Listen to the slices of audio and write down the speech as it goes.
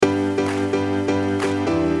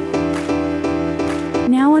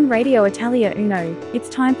on Radio Italia Uno, it's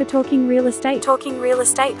time for Talking Real Estate. Talking Real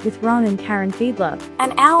Estate With Ron and Karen Fiedler.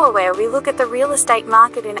 An hour where we look at the real estate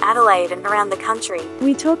market in Adelaide and around the country.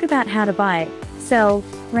 We talk about how to buy, sell,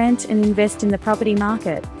 rent and invest in the property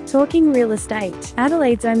market. Talking Real Estate,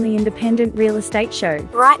 Adelaide's only independent real estate show.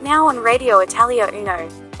 Right now on Radio Italia Uno,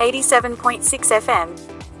 87.6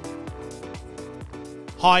 FM.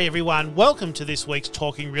 Hi everyone, welcome to this week's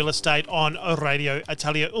Talking Real Estate on Radio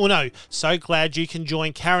Italia Uno. So glad you can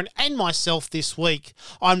join Karen and myself this week.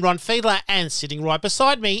 I'm Ron Fiedler, and sitting right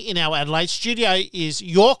beside me in our Adelaide studio is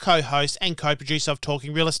your co-host and co-producer of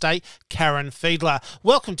Talking Real Estate, Karen Fiedler.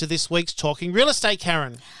 Welcome to this week's Talking Real Estate,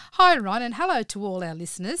 Karen. Hi Ron, and hello to all our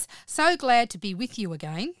listeners. So glad to be with you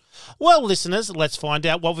again. Well, listeners, let's find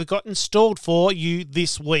out what we've got installed for you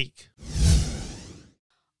this week.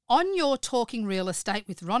 On your Talking Real Estate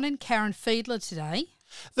with Ron and Karen Fiedler today.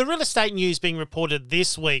 The real estate news being reported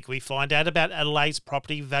this week, we find out about Adelaide's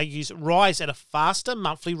property values rise at a faster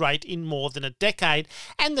monthly rate in more than a decade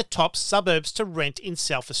and the top suburbs to rent in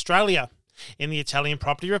South Australia. In the Italian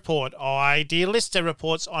Property Report, Idealista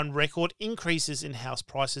reports on record increases in house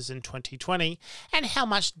prices in 2020 and how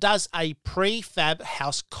much does a prefab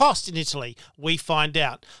house cost in Italy? We find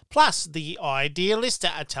out. Plus, the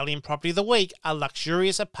Idealista Italian Property of the Week, a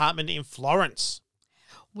luxurious apartment in Florence.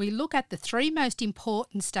 We look at the 3 most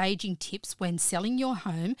important staging tips when selling your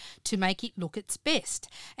home to make it look its best.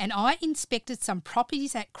 And I inspected some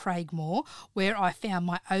properties at Craigmore where I found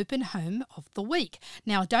my open home of the week.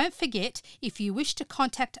 Now, don't forget, if you wish to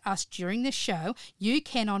contact us during the show, you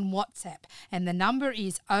can on WhatsApp. And the number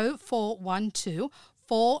is 0412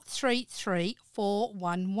 433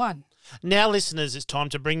 411. Now, listeners, it's time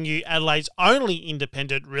to bring you Adelaide's only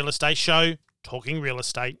independent real estate show, Talking Real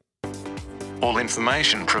Estate. All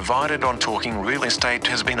information provided on Talking Real Estate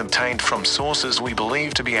has been obtained from sources we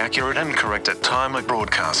believe to be accurate and correct at time of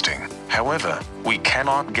broadcasting. However, we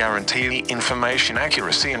cannot guarantee the information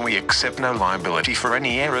accuracy and we accept no liability for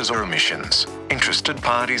any errors or omissions. Interested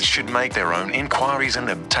parties should make their own inquiries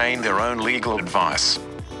and obtain their own legal advice.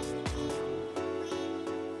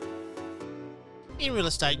 In real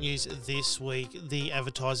estate news this week, the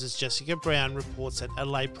Advertiser's Jessica Brown reports that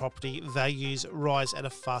Adelaide property values rise at a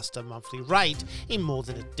faster monthly rate in more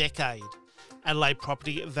than a decade. Adelaide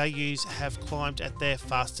property values have climbed at their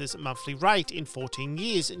fastest monthly rate in 14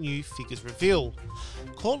 years, new figures reveal.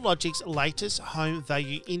 CoreLogic's latest home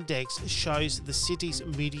value index shows the city's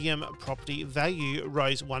median property value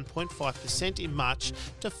rose 1.5% in March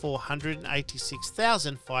to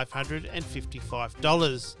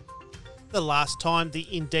 $486,555. The last time the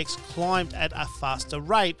index climbed at a faster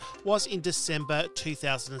rate was in December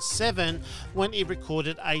 2007, when it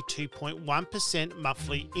recorded a 2.1%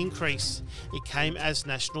 monthly increase. It came as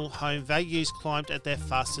national home values climbed at their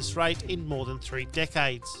fastest rate in more than 3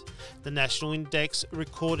 decades. The national index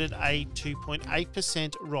recorded a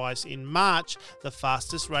 2.8% rise in March, the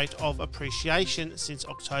fastest rate of appreciation since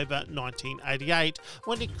October 1988,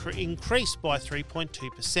 when it increased by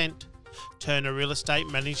 3.2%. Turner Real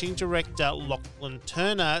Estate Managing Director Lachlan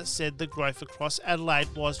Turner said the growth across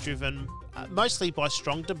Adelaide was driven mostly by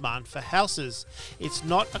strong demand for houses. It's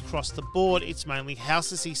not across the board, it's mainly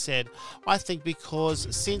houses, he said. I think because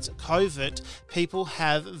since COVID, people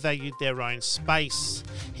have valued their own space.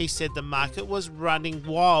 He said the market was running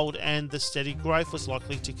wild and the steady growth was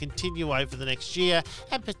likely to continue over the next year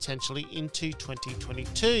and potentially into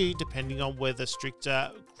 2022, depending on whether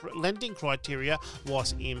stricter lending criteria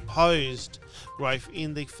was imposed. Growth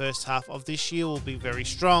in the first half of this year will be very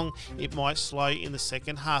strong. It might slow in the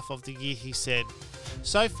second half of the year, he said.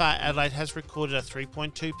 So far, Adelaide has recorded a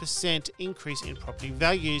 3.2% increase in property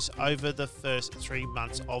values over the first 3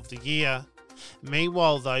 months of the year.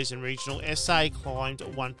 Meanwhile, those in regional SA climbed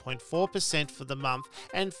 1.4% for the month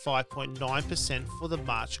and 5.9% for the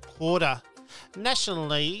March quarter.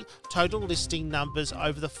 Nationally, total listing numbers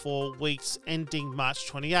over the 4 weeks ending March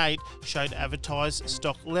 28 showed advertised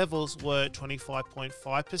stock levels were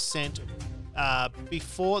 25.5%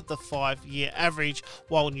 before the 5-year average,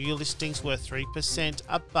 while new listings were 3%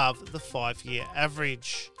 above the 5-year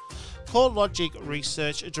average. CoreLogic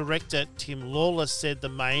Research Director Tim Lawless said the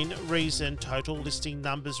main reason total listing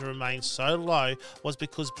numbers remained so low was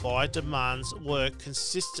because buyer demands were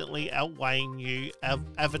consistently outweighing new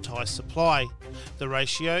advertised supply. The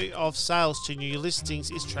ratio of sales to new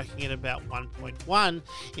listings is tracking at about 1.1,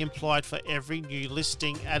 implied for every new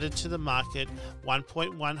listing added to the market,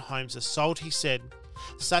 1.1 homes are sold, he said.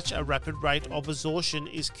 Such a rapid rate of absorption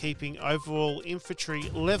is keeping overall inventory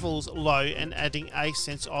levels low and adding a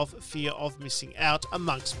sense of fear of missing out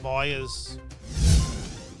amongst buyers.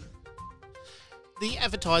 The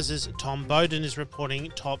Advertiser's Tom Bowden is reporting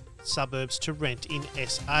top suburbs to rent in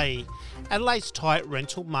SA. Adelaide's tight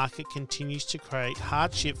rental market continues to create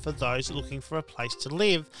hardship for those looking for a place to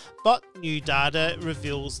live, but new data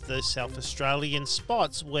reveals the South Australian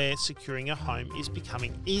spots where securing a home is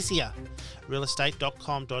becoming easier.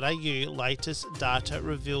 Realestate.com.au latest data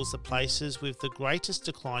reveals the places with the greatest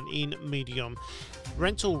decline in medium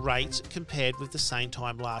rental rates compared with the same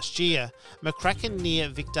time last year. McCracken near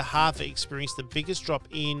Victor Harbour experienced the biggest drop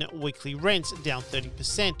in weekly rents, down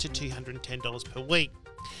 30% to $210 per week.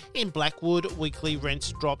 In Blackwood, weekly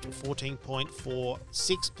rents dropped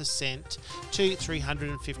 14.46% to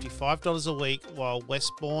 $355 a week, while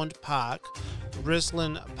Westbourne Park,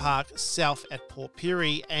 Ruslan Park South at Port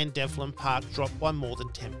Pirie and Devlin Park dropped by more than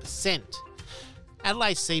 10%.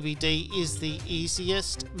 Adelaide CBD is the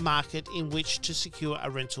easiest market in which to secure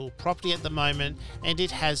a rental property at the moment, and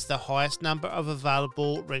it has the highest number of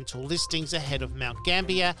available rental listings ahead of Mount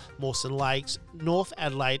Gambier, Mawson Lakes, North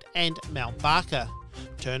Adelaide and Mount Barker.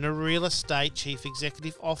 Turner Real Estate Chief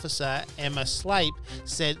Executive Officer Emma Slape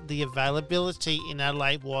said the availability in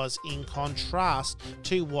Adelaide was in contrast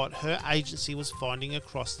to what her agency was finding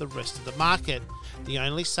across the rest of the market. The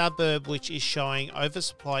only suburb which is showing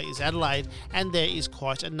oversupply is Adelaide, and there is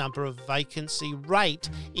quite a number of vacancy rate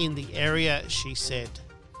in the area, she said.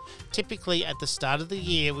 Typically at the start of the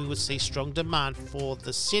year we would see strong demand for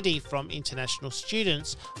the city from international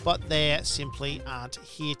students, but there simply aren't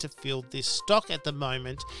here to fill this stock at the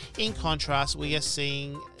moment. In contrast, we are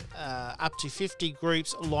seeing up to 50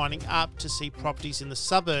 groups lining up to see properties in the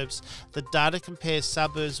suburbs. The data compares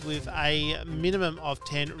suburbs with a minimum of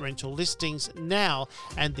 10 rental listings now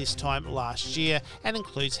and this time last year, and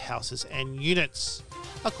includes houses and units.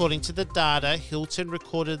 According to the data, Hilton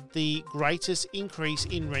recorded the greatest increase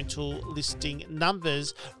in rental listing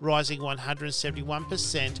numbers, rising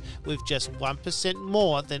 171%, with just 1%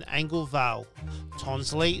 more than Anglevale.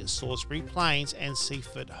 Tonsley, Salisbury Plains and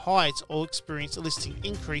Seaford Heights all experienced listing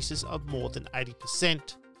increases of more than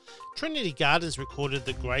 80%. Trinity Gardens recorded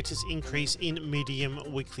the greatest increase in medium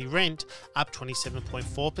weekly rent, up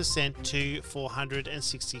 27.4% to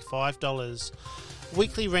 $465.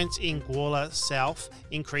 Weekly rents in Gawler South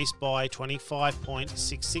increased by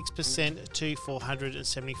 25.66% to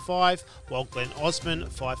 $475, while Glen Osmond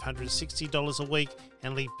 $560 a week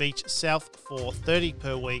and Lee Beach South $430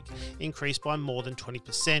 per week increased by more than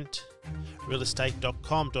 20%.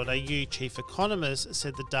 Realestate.com.au chief economist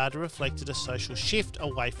said the data reflected a social shift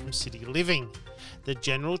away from city living. The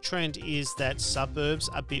general trend is that suburbs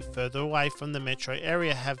a bit further away from the metro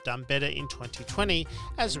area have done better in 2020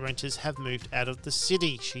 as renters have moved out of the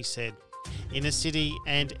city, she said. Inner city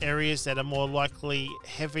and areas that are more likely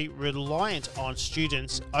heavily reliant on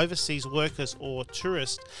students, overseas workers or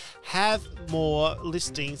tourists have more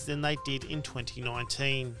listings than they did in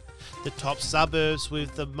 2019. The top suburbs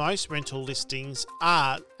with the most rental listings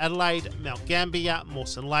are Adelaide, Mount Gambier,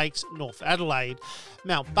 Mawson Lakes, North Adelaide,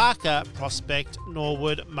 Mount Barker, Prospect,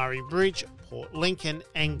 Norwood, Murray Bridge, Port Lincoln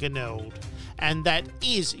and Glenelg. And that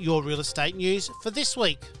is your real estate news for this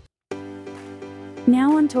week.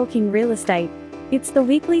 Now on Talking Real Estate, it's the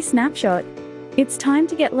weekly snapshot. It's time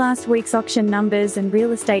to get last week's auction numbers and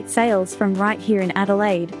real estate sales from right here in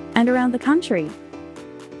Adelaide and around the country.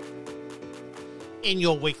 In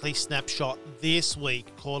your weekly snapshot this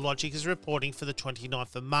week, CoreLogic is reporting for the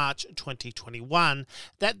 29th of March 2021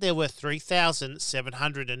 that there were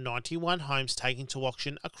 3,791 homes taken to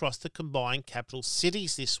auction across the combined capital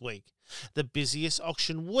cities this week, the busiest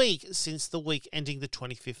auction week since the week ending the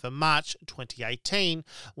 25th of March 2018,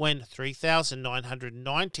 when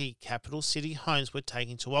 3,990 capital city homes were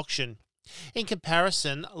taken to auction. In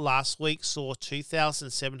comparison, last week saw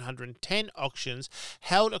 2,710 auctions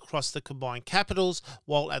held across the combined capitals,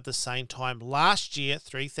 while at the same time last year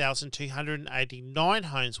 3,289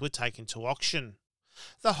 homes were taken to auction.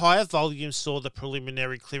 The higher volume saw the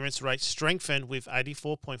preliminary clearance rate strengthen, with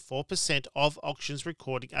 84.4% of auctions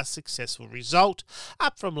recording a successful result,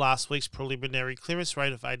 up from last week's preliminary clearance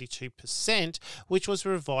rate of 82%, which was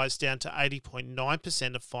revised down to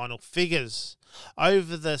 80.9% of final figures.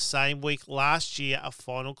 Over the same week last year, a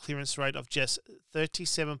final clearance rate of just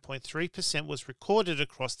 37.3% was recorded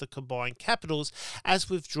across the combined capitals as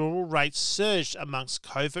withdrawal rates surged amongst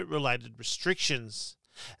COVID-related restrictions.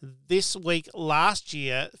 This week last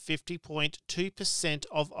year, 50.2%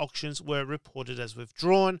 of auctions were reported as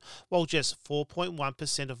withdrawn, while just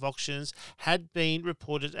 4.1% of auctions had been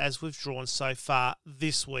reported as withdrawn so far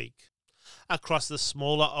this week. Across the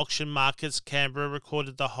smaller auction markets, Canberra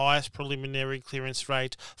recorded the highest preliminary clearance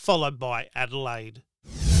rate, followed by Adelaide.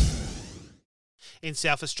 In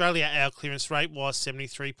South Australia, our clearance rate was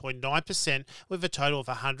 73.9%, with a total of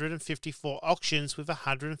 154 auctions, with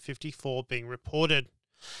 154 being reported.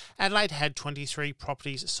 Adelaide had 23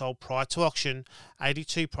 properties sold prior to auction,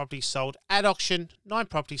 82 properties sold at auction, 9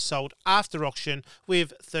 properties sold after auction,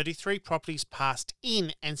 with 33 properties passed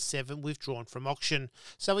in and 7 withdrawn from auction.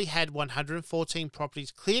 So we had 114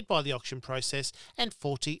 properties cleared by the auction process and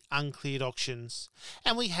 40 uncleared auctions.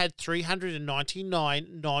 And we had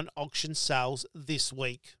 399 non-auction sales this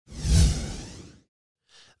week.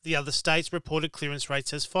 The other states reported clearance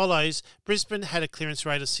rates as follows. Brisbane had a clearance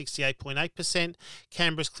rate of 68.8%,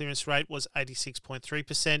 Canberra's clearance rate was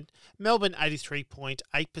 86.3%, Melbourne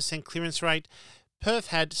 83.8% clearance rate, Perth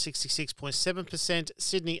had 66.7%,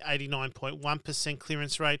 Sydney 89.1%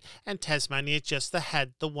 clearance rate, and Tasmania just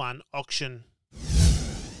had the one auction.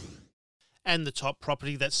 And the top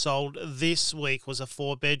property that sold this week was a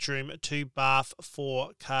 4-bedroom, 2-bath,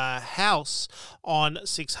 4-car house on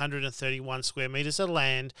 631 square metres of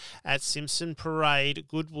land at Simpson Parade,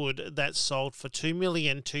 Goodwood, that sold for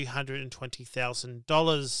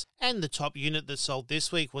 $2,220,000. And the top unit that sold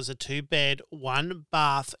this week was a 2-bed,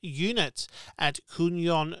 1-bath unit at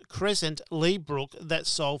Cunyon Crescent, Leabrook, that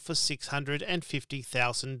sold for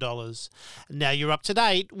 $650,000. Now you're up to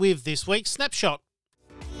date with this week's Snapshot.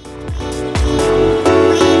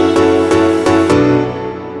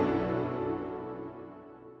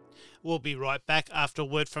 We'll be right back after a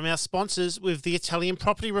word from our sponsors with the Italian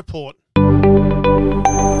Property Report.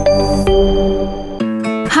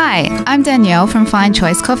 Hi, I'm Danielle from Fine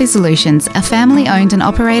Choice Coffee Solutions, a family-owned and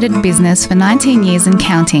operated business for 19 years and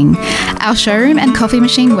counting. Our showroom and coffee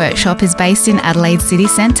machine workshop is based in Adelaide City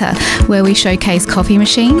Centre, where we showcase coffee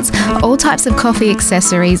machines, all types of coffee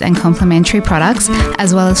accessories and complementary products,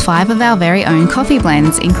 as well as 5 of our very own coffee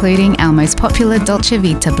blends, including our most popular Dolce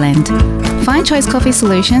Vita blend. Fine Choice Coffee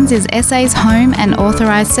Solutions is SA's home and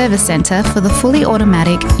authorised service centre for the fully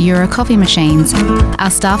automatic Euro coffee machines. Our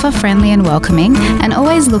staff are friendly and welcoming and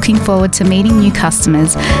always looking forward to meeting new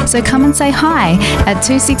customers, so come and say hi at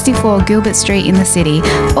 264 Gilbert Street in the city,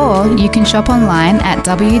 or you can shop online at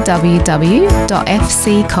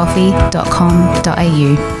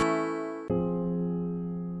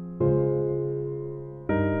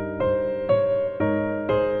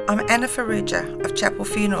I'm Anna Farrugia of Chapel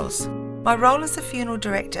Funerals. My role as a funeral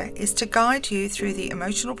director is to guide you through the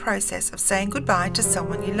emotional process of saying goodbye to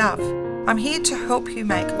someone you love. I'm here to help you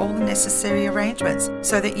make all the necessary arrangements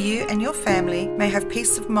so that you and your family may have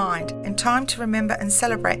peace of mind and time to remember and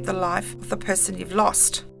celebrate the life of the person you've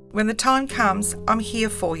lost. When the time comes, I'm here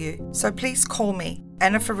for you, so please call me,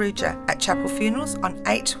 Anna Farrugia, at Chapel Funerals on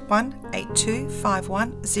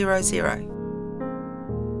 81825100.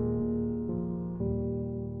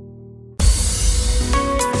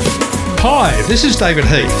 Hi, this is David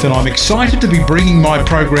Heath, and I'm excited to be bringing my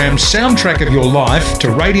program Soundtrack of Your Life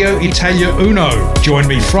to Radio Italia Uno. Join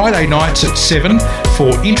me Friday nights at 7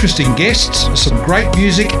 for interesting guests, some great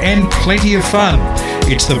music and plenty of fun.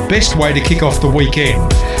 It's the best way to kick off the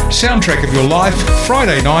weekend. Soundtrack of Your Life,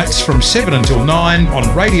 Friday nights from 7 until 9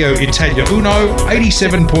 on Radio Italia Uno,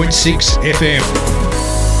 87.6 FM.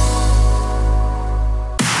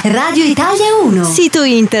 Radio Italia 1. Sito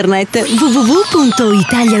internet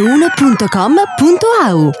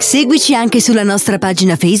www.italia1.com.au. Seguici anche sulla nostra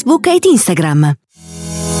pagina Facebook ed Instagram.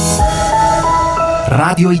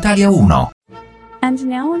 Radio Italia 1. And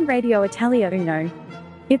now on Radio Italia Uno,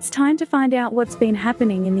 it's time to find out what's been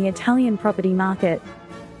happening in the Italian property market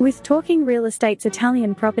with Talking Real Estate's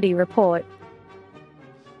Italian Property Report.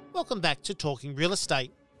 Welcome back to Talking Real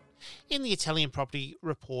Estate. In the Italian Property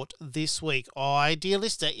Report this week,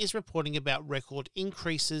 Idealista is reporting about record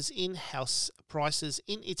increases in house prices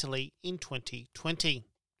in Italy in 2020.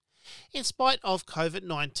 In spite of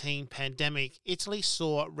COVID-19 pandemic, Italy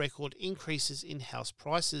saw record increases in house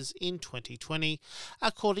prices in 2020,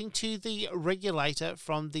 according to the regulator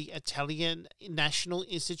from the Italian National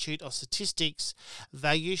Institute of Statistics.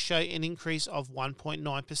 Values show an increase of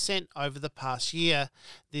 1.9% over the past year.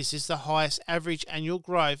 This is the highest average annual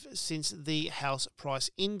growth since the House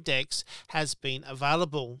Price Index has been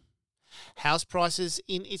available. House prices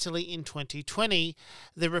in Italy in 2020.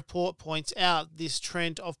 The report points out this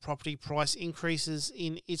trend of property price increases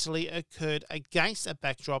in Italy occurred against a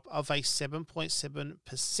backdrop of a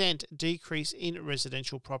 7.7% decrease in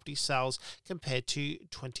residential property sales compared to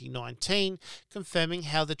 2019, confirming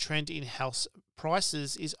how the trend in house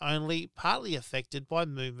prices is only partly affected by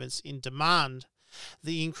movements in demand.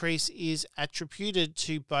 The increase is attributed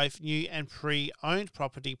to both new and pre-owned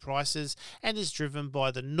property prices and is driven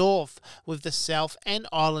by the north, with the south and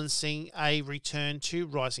islands seeing a return to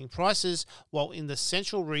rising prices, while in the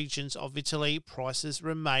central regions of Italy prices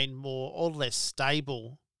remain more or less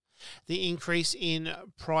stable. The increase in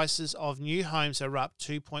prices of new homes are up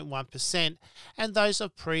 2.1%, and those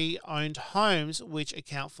of pre-owned homes, which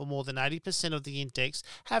account for more than 80% of the index,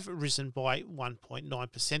 have risen by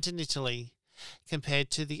 1.9% in Italy.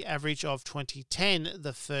 Compared to the average of 2010,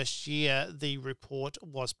 the first year the report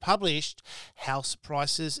was published, house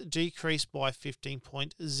prices decreased by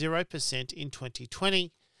 15.0% in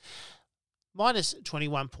 2020, minus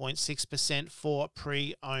 21.6% for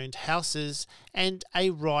pre-owned houses, and a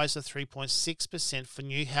rise of 3.6% for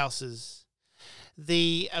new houses.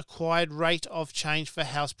 The acquired rate of change for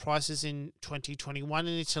house prices in 2021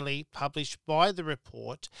 in Italy, published by the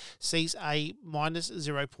report, sees a minus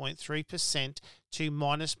 0.3% to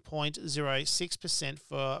minus 0.06%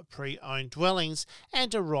 for pre-owned dwellings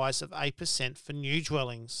and a rise of 8% for new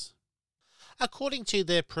dwellings. According to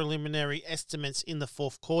their preliminary estimates in the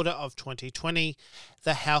fourth quarter of 2020,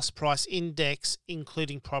 the house price index,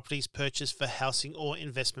 including properties purchased for housing or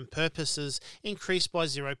investment purposes, increased by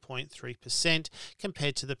 0.3%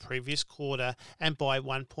 compared to the previous quarter and by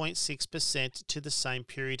 1.6% to the same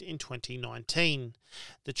period in 2019.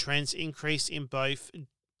 The trends increased in both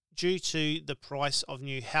due to the price of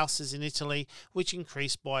new houses in Italy, which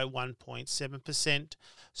increased by 1.7%,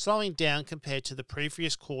 slowing down compared to the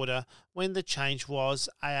previous quarter when the change was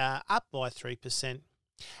up by 3%,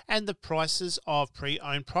 and the prices of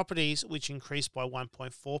pre-owned properties, which increased by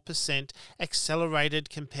 1.4%, accelerated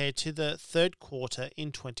compared to the third quarter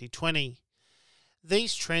in 2020.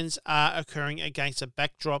 These trends are occurring against a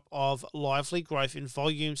backdrop of lively growth in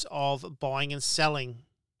volumes of buying and selling.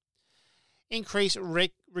 Increase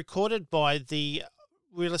recorded by the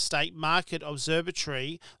Real Estate Market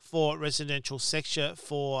Observatory for residential sector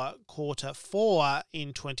for quarter 4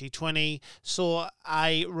 in 2020 saw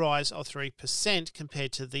a rise of 3%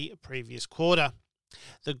 compared to the previous quarter.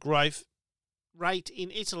 The growth rate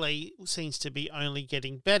in Italy seems to be only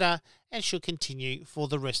getting better and should continue for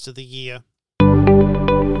the rest of the year.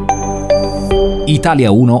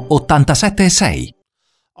 Italia 1 87.6.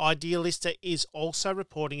 Idealista is also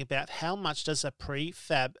reporting about how much does a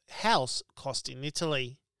prefab house cost in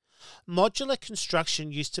Italy. Modular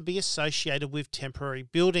construction used to be associated with temporary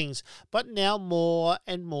buildings, but now more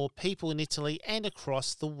and more people in Italy and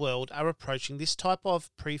across the world are approaching this type of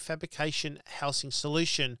prefabrication housing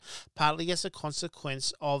solution, partly as a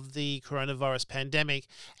consequence of the coronavirus pandemic,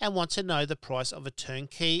 and want to know the price of a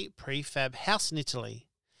turnkey prefab house in Italy.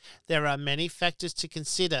 There are many factors to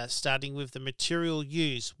consider, starting with the material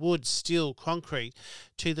used, wood, steel, concrete,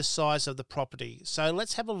 to the size of the property. So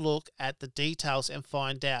let's have a look at the details and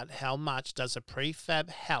find out how much does a prefab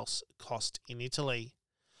house cost in Italy.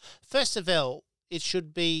 First of all, it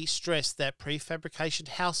should be stressed that prefabrication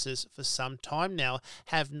houses for some time now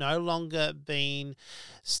have no longer been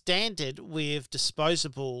standard with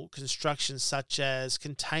disposable construction such as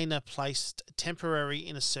container placed temporary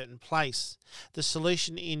in a certain place. The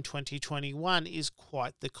solution in 2021 is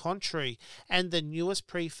quite the contrary, and the newest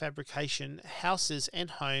prefabrication houses and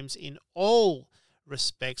homes in all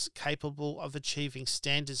respects capable of achieving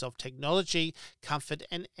standards of technology, comfort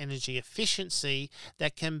and energy efficiency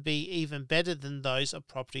that can be even better than those of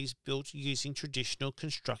properties built using traditional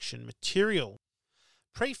construction material.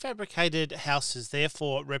 Prefabricated houses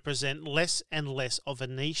therefore represent less and less of a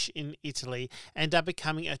niche in Italy and are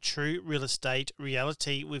becoming a true real estate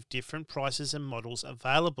reality with different prices and models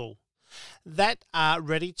available that are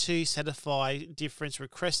ready to satisfy different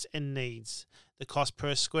requests and needs. The cost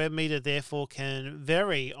per square metre therefore can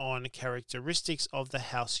vary on characteristics of the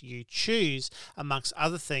house you choose, amongst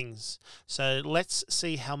other things. So let's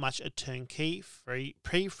see how much a turnkey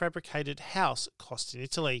prefabricated house costs in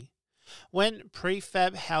Italy. When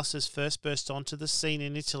prefab houses first burst onto the scene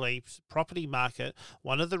in Italy's property market,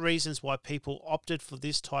 one of the reasons why people opted for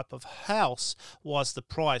this type of house was the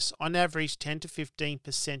price, on average 10 to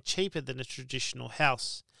 15% cheaper than a traditional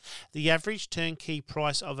house. The average turnkey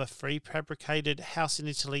price of a prefabricated house in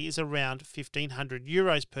Italy is around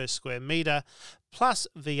 €1,500 per square metre plus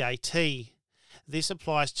VAT. This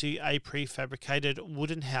applies to a prefabricated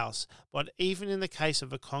wooden house, but even in the case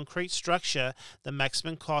of a concrete structure, the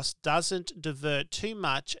maximum cost doesn't divert too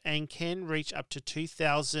much and can reach up to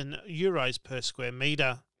 €2,000 per square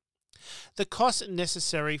metre. The cost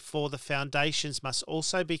necessary for the foundations must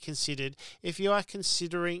also be considered if you are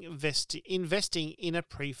considering investing in a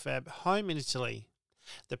prefab home in Italy.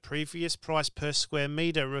 The previous price per square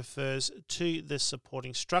metre refers to the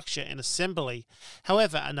supporting structure and assembly.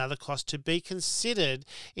 However, another cost to be considered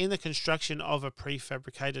in the construction of a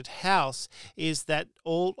prefabricated house is that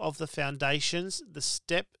all of the foundations, the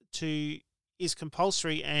step to is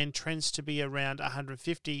compulsory and trends to be around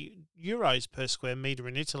 €150 per square metre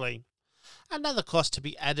in Italy. Another cost to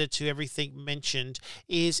be added to everything mentioned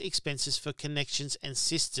is expenses for connections and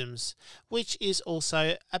systems, which is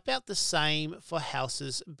also about the same for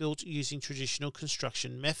houses built using traditional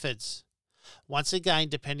construction methods. Once again,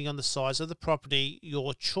 depending on the size of the property,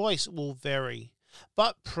 your choice will vary,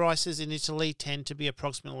 but prices in Italy tend to be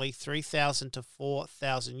approximately €3,000 to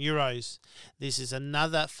 €4,000. This is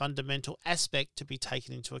another fundamental aspect to be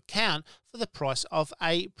taken into account for the price of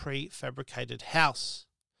a prefabricated house.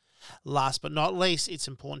 Last but not least, it's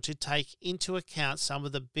important to take into account some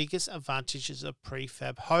of the biggest advantages of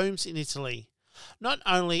prefab homes in Italy. Not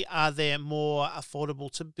only are they more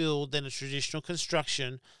affordable to build than a traditional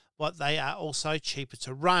construction, but they are also cheaper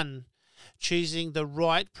to run. Choosing the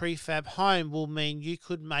right prefab home will mean you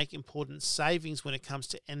could make important savings when it comes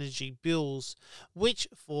to energy bills, which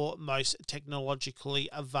for most technologically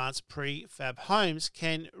advanced prefab homes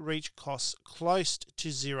can reach costs close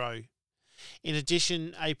to zero. In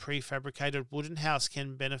addition, a prefabricated wooden house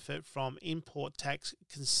can benefit from import tax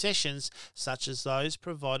concessions such as those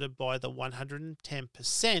provided by the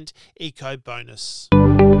 110% eco bonus.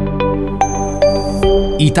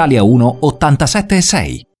 Italia 1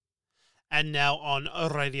 87.6. And now on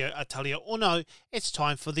Radio Italia Uno, it's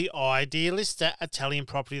time for the Idealista Italian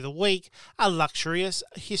Property of the Week, a luxurious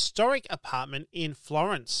historic apartment in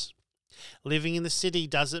Florence. Living in the city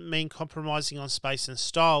doesn't mean compromising on space and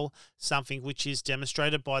style, something which is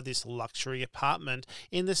demonstrated by this luxury apartment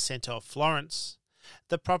in the centre of Florence.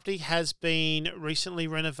 The property has been recently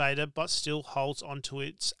renovated but still holds onto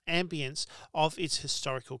its ambience of its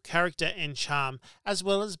historical character and charm, as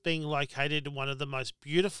well as being located in one of the most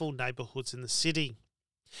beautiful neighbourhoods in the city.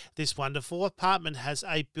 This wonderful apartment has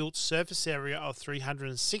a built surface area of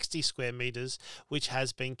 360 square metres, which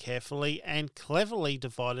has been carefully and cleverly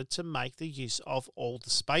divided to make the use of all the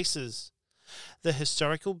spaces. The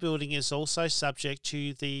historical building is also subject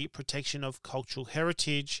to the protection of cultural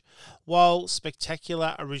heritage, while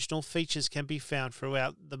spectacular original features can be found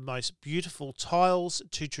throughout, the most beautiful tiles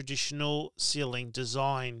to traditional ceiling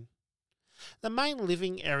design. The main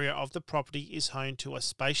living area of the property is home to a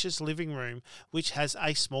spacious living room which has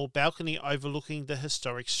a small balcony overlooking the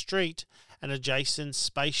historic street, an adjacent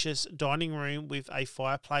spacious dining room with a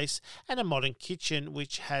fireplace and a modern kitchen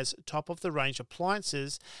which has top-of-the-range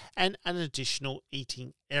appliances and an additional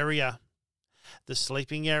eating area. The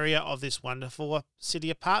sleeping area of this wonderful city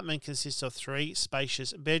apartment consists of 3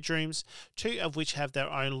 spacious bedrooms, 2 of which have their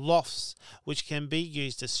own lofts, which can be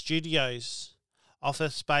used as studios,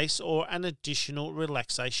 office space or an additional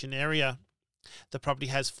relaxation area. The property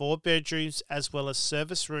has 4 bedrooms as well as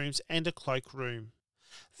service rooms and a cloakroom.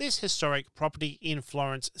 This historic property in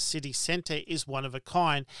Florence city centre is one of a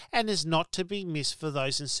kind and is not to be missed for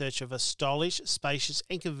those in search of a stylish, spacious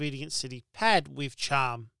and convenient city pad with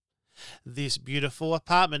charm. This beautiful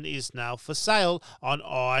apartment is now for sale on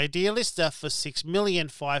Idealista for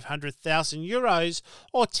 €6,500,000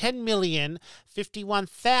 or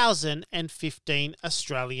 $10,051,015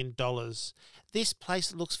 Australian dollars. This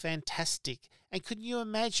place looks fantastic, and could you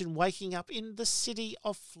imagine waking up in the city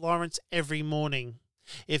of Florence every morning?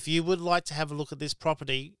 If you would like to have a look at this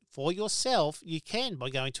property for yourself, you can by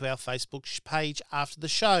going to our Facebook page after the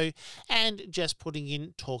show and just putting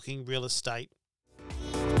in Talking Real Estate.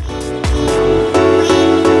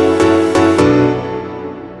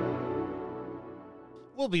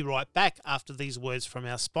 We'll be right back after these words from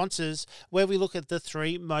our sponsors, where we look at the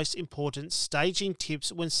 3 most important staging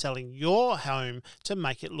tips when selling your home to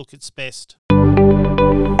make it look its best.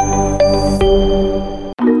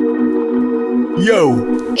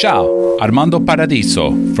 Yo! Ciao, Armando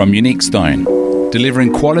Paradiso from Unique Stone,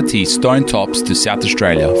 delivering quality stone tops to South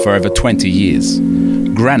Australia for over 20 years.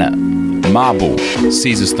 Granite, marble,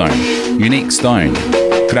 Caesar stone, Unique Stone,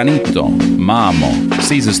 granito, marmo,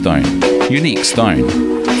 Caesar stone, Unique Stone.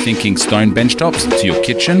 Thinking stone benchtops to your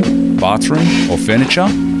kitchen, bathroom or furniture?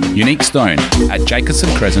 Unique Stone at Jacobson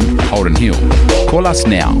Crescent, Holden Hill. Call us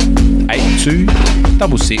now,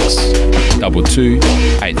 8266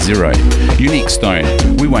 2280. Unique Stone,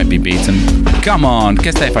 we won't be beaten. Come on,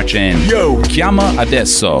 che stai facendo? Yo! Chiama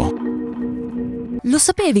adesso. Lo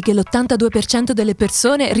sapevi che l'82% delle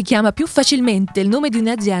persone richiama più facilmente il nome di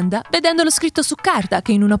un'azienda vedendolo scritto su carta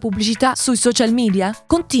che in una pubblicità sui social media?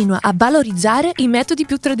 Continua a valorizzare i metodi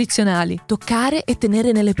più tradizionali, toccare e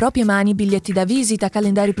tenere nelle proprie mani biglietti da visita,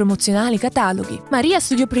 calendari promozionali, cataloghi. Maria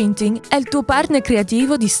Studio Printing è il tuo partner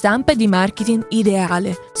creativo di stampa e di marketing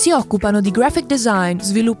ideale. Si occupano di graphic design,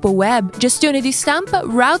 sviluppo web, gestione di stampa,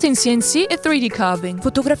 routing CNC e 3D carving,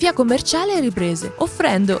 fotografia commerciale e riprese,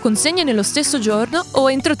 offrendo consegne nello stesso giorno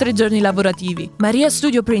o entro 3 giorni lavorativi. Maria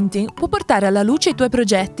Studio Printing può portare alla luce i tuoi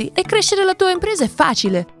progetti e crescere la tua impresa è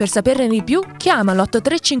facile. Per saperne di più, chiama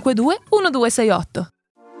l'8352 1268.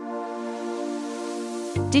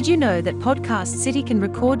 Did you know that Podcast City can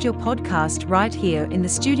record your podcast right here in the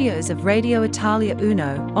studios of Radio Italia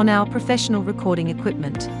Uno on our professional recording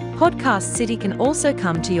equipment? Podcast City can also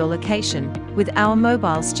come to your location with our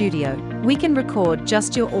mobile studio. We can record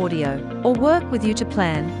just your audio or work with you to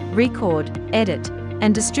plan, record, edit,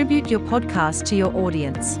 and distribute your podcast to your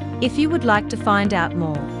audience. If you would like to find out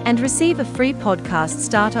more and receive a free podcast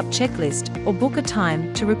startup checklist or book a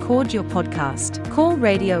time to record your podcast, call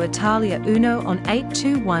Radio Italia Uno on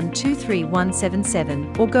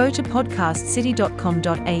 821-23177 or go to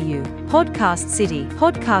podcastcity.com.au. Podcast City,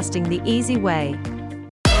 podcasting the easy way.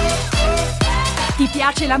 Ti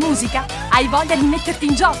piace la musica? Hai voglia di metterti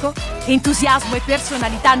in gioco? Entusiasmo e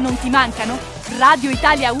personalità non ti mancano? Radio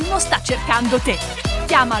Italia 1 sta cercando te.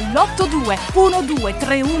 Chiama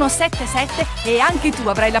l'82123177 e anche tu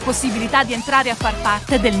avrai la possibilità di entrare a far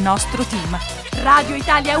parte del nostro team. Radio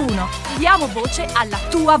Italia 1, diamo voce alla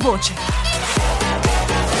tua voce.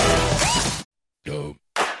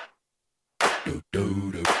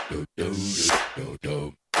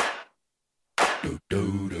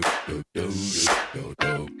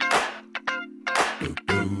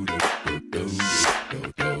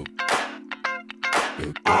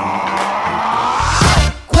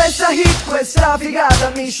 Questa hit, questa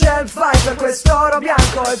figata, Michelle Pfeiffer, quest'oro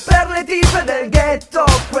bianco e per le tipe del ghetto,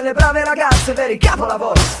 quelle brave ragazze, veri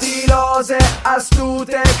capolavori, stilose,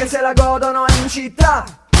 astute, che se la godono in città.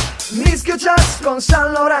 Mischio jazz con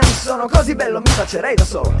San Lorenzo, sono così bello, mi faccerei da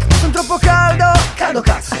solo. Sono troppo caldo, caldo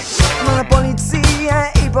cazzo, ma la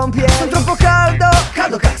polizia e i pompieri. Sono troppo caldo,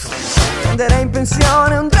 caldo cazzo, prenderei in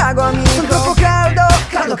pensione un drago amico. Sono troppo caldo,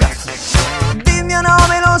 caldo cazzo, il mio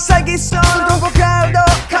nome lo sai chi sono. Sono troppo caldo,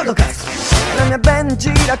 caldo cazzo, la mia band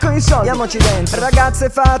gira con i soldi, andiamoci dentro. Ragazze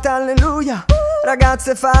fate alleluia,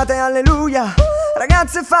 ragazze fate alleluia,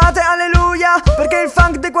 ragazze fate alleluia, perché il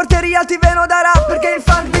funk dei quartieri alti ve lo darà, perché il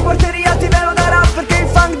funk dei quartieri alti ve lo darà, perché il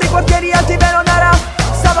funk dei quartieri alti ve lo darà.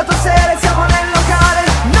 Sabato sera siamo nel locale,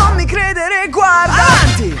 non mi credere, guarda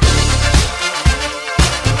avanti.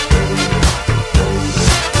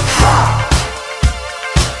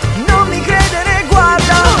 Non mi credere,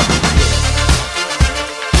 guarda.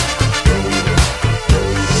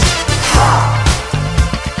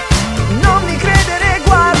 Non mi credere,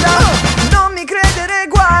 guarda. Non mi credere,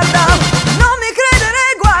 guarda. Non mi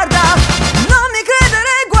credere, guarda. Non mi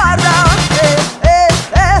credere, guarda.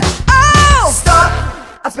 Oh! Stop,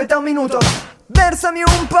 aspetta un minuto. Versami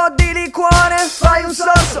un po' di liquore, fai un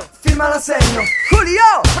sorso, firma l'assegno.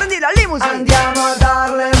 Julio, prendi la limousine. Andiamo ad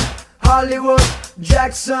Harlem, Hollywood,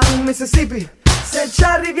 Jackson, Mississippi. Se ci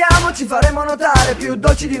arriviamo ci faremo notare, più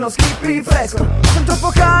dolci di uno Skippy fresco. Sono troppo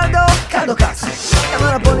caldo, caldo cazzo,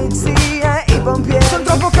 chiama la polizia e i pompieri. Sono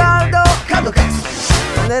troppo caldo, caldo cazzo,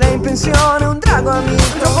 prenderei in pensione un drago amico.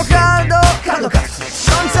 Sono troppo caldo, caldo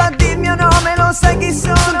cazzo, non sa dir il mio nome, lo sai chi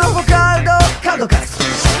sono. Sono troppo caldo, caldo cazzo,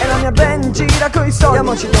 e la mia band gira coi soldi,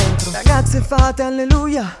 andiamoci dentro. Ragazze fate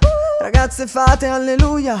alleluia, ragazze fate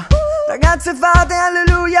alleluia, ragazze fate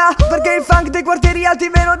alleluia, perché il funk dei quartieri alti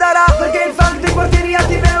ve lo darà, perché il funk dei quartieri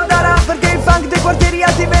alti ve lo darà, perché il funk dei quartieri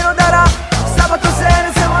alti ve lo darà. Sabato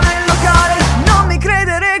sera siamo nel locale, non mi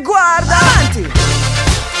credere, guarda avanti.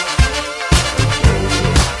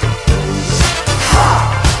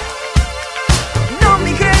 Non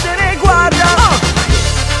mi credere, guarda.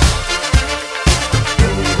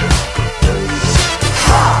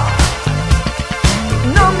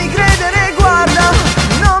 Non mi credere, guarda.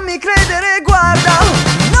 Non mi credere, guarda.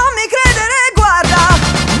 Non mi credere, guarda.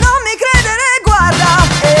 Non mi credere, guarda.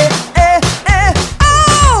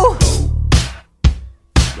 Oh!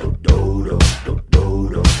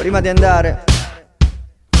 Prima di andare,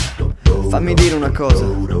 fammi dire una cosa.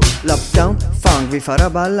 L'Uptown Funk vi farà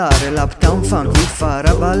ballare, l'Uptown Funk vi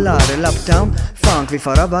farà ballare, l'Uptown Funk vi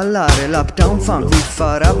farà ballare, l'Uptown Funk vi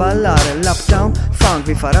farà ballare, l'Uptown Funk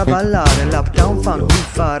vi farà ballare, l'Uptown Funk vi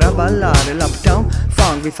farà ballare, l'Uptown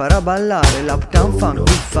Funk vi farà ballare, l'Uptown Funk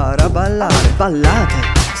vi farà ballare. Ballate,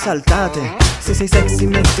 saltate. Se sei sexy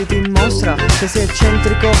mettiti in mostra, se sei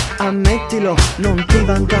eccentrico ammettilo, non ti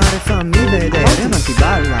vantare, fammi vedere, ma ti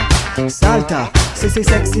balla, salta. Se sei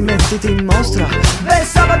sexy mettiti in mostra. Beh,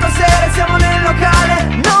 sabato sera siamo nel locale,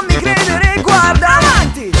 non mi credere, guarda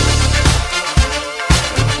avanti.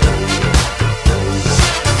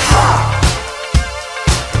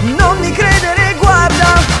 Non mi credere,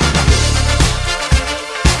 guarda.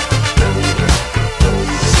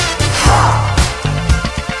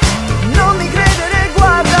 Non mi credere,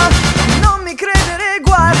 guarda. Non mi credere,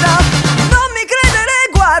 guarda. Non mi credere,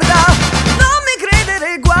 guarda. Non mi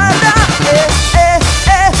credere, guarda.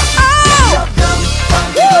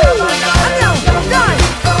 Oh! Andiamo, dai.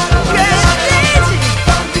 Che dici?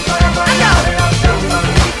 Andiamo.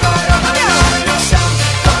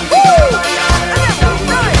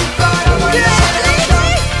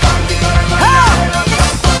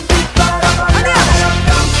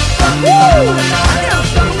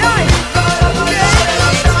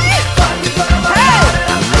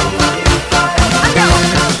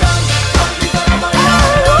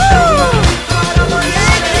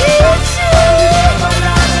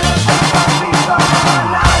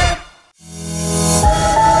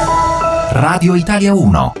 Radio Italia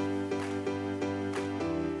 1.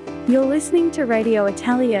 You're listening to Radio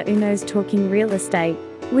Italia Uno's Talking Real Estate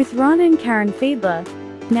with Ron and Karen Fiedler.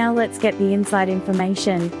 Now let's get the inside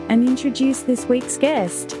information and introduce this week's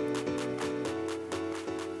guest.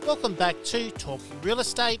 Welcome back to Talking Real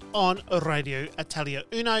Estate on Radio Italia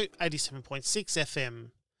Uno 87.6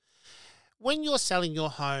 FM. When you're selling your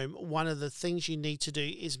home, one of the things you need to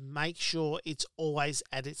do is make sure it's always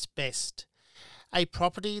at its best. A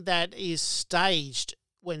property that is staged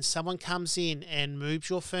when someone comes in and moves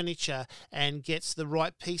your furniture and gets the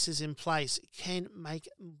right pieces in place can make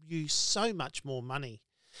you so much more money.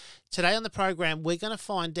 Today on the program, we're going to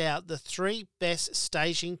find out the 3 best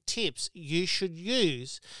staging tips you should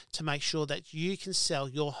use to make sure that you can sell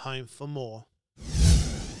your home for more.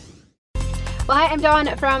 Well, hi, I'm Dawn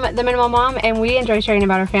from The Minimal Mom, and we enjoy sharing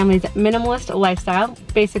about our family's minimalist lifestyle,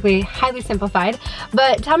 basically highly simplified.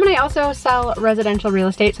 But Tom and I also sell residential real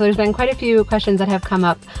estate, so there's been quite a few questions that have come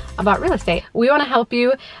up about real estate. We want to help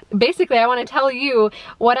you. Basically, I want to tell you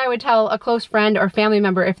what I would tell a close friend or family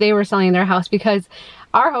member if they were selling their house, because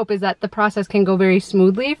our hope is that the process can go very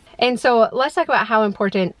smoothly. And so let's talk about how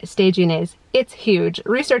important staging is. It's huge.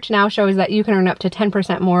 Research now shows that you can earn up to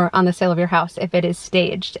 10% more on the sale of your house if it is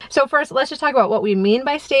staged. So first, let's just talk about what we mean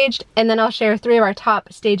by staged, and then I'll share 3 of our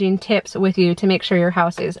top staging tips with you to make sure your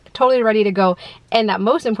house is totally ready to go, and that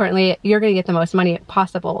most importantly, you're going to get the most money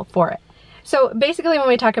possible for it. So basically, when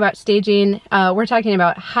we talk about staging, we're talking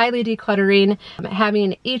about highly decluttering,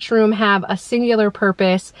 having each room have a singular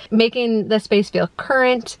purpose, making the space feel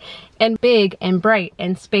current and big and bright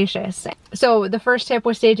and spacious. So the first tip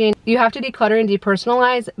with staging, you have to declutter and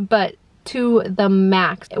depersonalize, but to the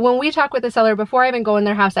max. When we talk with the seller before I even go in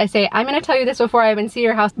their house, I say, I'm going to tell you this before I even see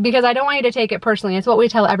your house, because I don't want you to take it personally. It's what we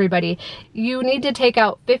tell everybody. You need to take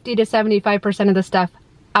out 50 to 75% of the stuff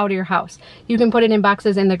out of your house. You can put it in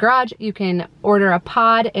boxes in the garage. You can order a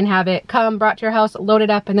pod and have it come brought to your house, load it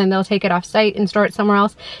up, and then they'll take it off site and store it somewhere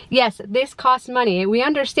else. Yes, this costs money. We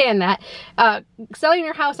understand that. Selling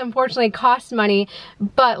your house unfortunately costs money,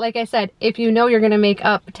 but like I said, if you know you're going to make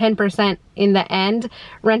up 10% in the end,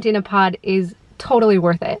 renting a pod is totally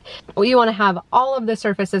worth it. You want to have all of the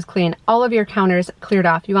surfaces clean, all of your counters cleared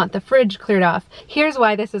off. You want the fridge cleared off. Here's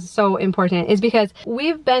why this is so important, is because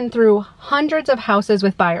we've been through hundreds of houses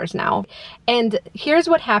with buyers now. And here's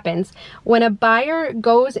what happens. When a buyer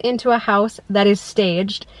goes into a house that is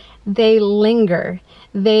staged, they linger.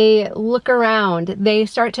 They look around. They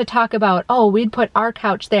start to talk about, oh, we'd put our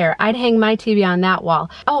couch there. I'd hang my TV on that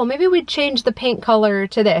wall. Oh, maybe we'd change the paint color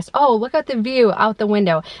to this. Oh, look at the view out the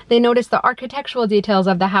window. They notice the architectural details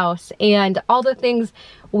of the house and all the things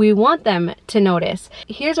we want them to notice.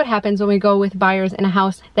 Here's what happens when we go with buyers in a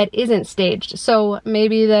house that isn't staged. So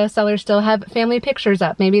maybe the sellers still have family pictures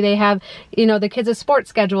up. Maybe they have, the kids' sports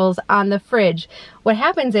schedules on the fridge. What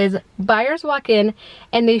happens is buyers walk in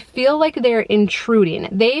and they feel like they're intruding.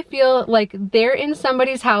 They feel like they're in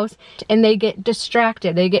somebody's house and they get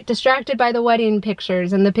distracted. They get distracted by the wedding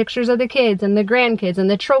pictures and the pictures of the kids and the grandkids and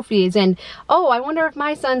the trophies and, oh, I wonder if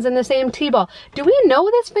my son's in the same T-ball. Do we know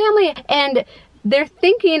this family? And they're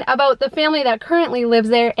thinking about the family that currently lives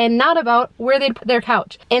there and not about where they'd put their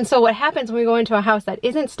couch. And so what happens when we go into a house that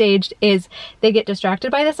isn't staged is they get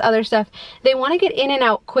distracted by this other stuff. They want to get in and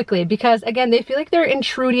out quickly because, again, they feel like they're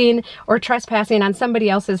intruding or trespassing on somebody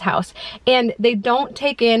else's house, and they don't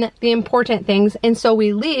take in the important things. And so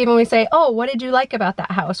we leave and we say, oh, what did you like about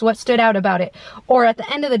that house? What stood out about it? Or at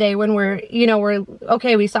the end of the day, when we're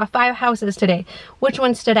okay, we saw 5 houses today. Which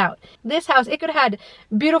one stood out? This house, it could have had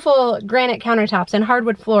beautiful granite countertops and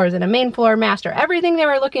hardwood floors and a main floor master, everything they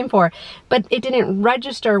were looking for, but it didn't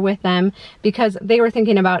register with them because they were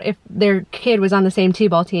thinking about if their kid was on the same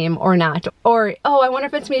t-ball team or not. Or, oh, I wonder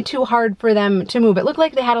if it's gonna be too hard for them to move. It looked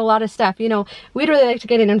like they had a lot of stuff. We'd really like to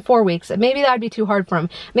get in 4 weeks. Maybe that'd be too hard for them.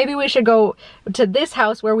 Maybe we should go to this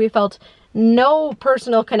house where we felt no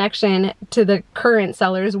personal connection to the current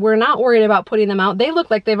sellers. We're not worried about putting them out. They look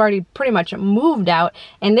like they've already pretty much moved out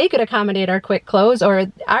and they could accommodate our quick close, or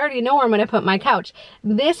I already know where I'm going to put my couch.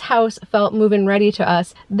 This house felt move-in ready to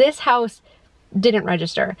us. This house didn't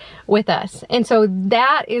register with us. And so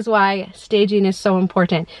that is why staging is so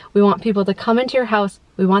important. We want people to come into your house.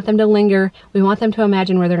 We want them to linger. We want them to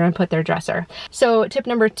imagine where they're going to put their dresser. So tip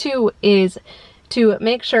number 2 is to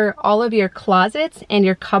make sure all of your closets and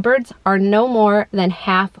your cupboards are no more than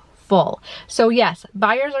half full. So yes,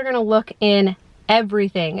 buyers are going to look in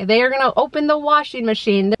everything. They are going to open the washing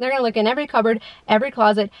machine. They're going to look in every cupboard, every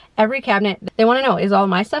closet, every cabinet. They want to know, is all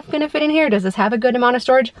my stuff going to fit in here? Does this have a good amount of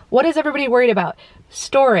storage? What is everybody worried about?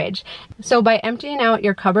 Storage. So by emptying out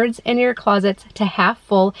your cupboards and your closets to half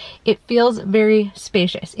full, it feels very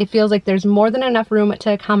spacious. It feels like there's more than enough room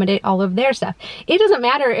to accommodate all of their stuff. It doesn't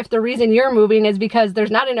matter if the reason you're moving is because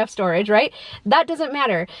there's not enough storage, right? That doesn't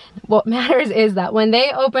matter. What matters is that when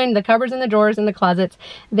they open the cupboards and the drawers and the closets,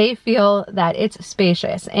 they feel that it's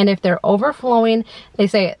spacious. And if they're overflowing, they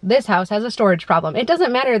say, this house has a storage problem. It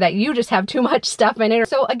doesn't matter that you just have too much stuff in it.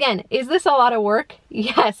 So again, is this a lot of work?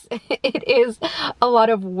 Yes, it is a lot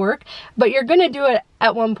of work, but you're going to do it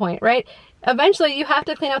at one point, right? Eventually you have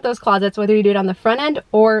to clean out those closets, whether you do it on the front end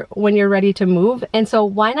or when you're ready to move. And so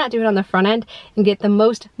why not do it on the front end and get the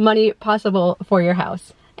most money possible for your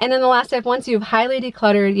house? And then the last tip, once you've highly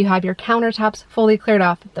decluttered, you have your countertops fully cleared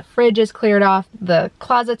off, the fridge is cleared off, the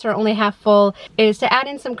closets are only half full, is to add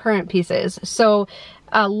in some current pieces. So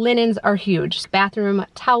linens are huge. Bathroom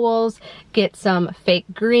towels, get some fake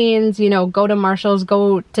greens, go to Marshall's,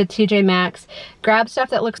 go to TJ Maxx, grab stuff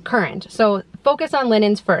that looks current. So focus on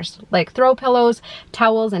linens first, like throw pillows,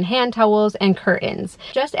 towels and hand towels, and curtains.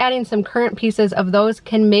 Just adding some current pieces of those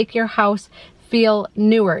can make your house feel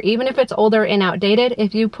newer. Even if it's older and outdated,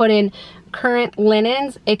 if you put in current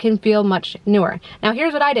linens, it can feel much newer. Now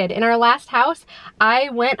here's what I did. In our last house, I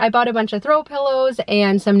bought a bunch of throw pillows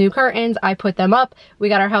and some new curtains. I put them up. We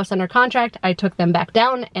got our house under contract. I took them back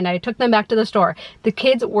down and I took them back to the store. The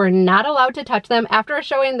kids were not allowed to touch them. After a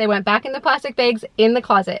showing, they went back in the plastic bags in the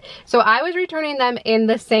closet. So I was returning them in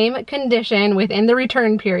the same condition within the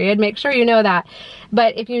return period. Make sure you know that.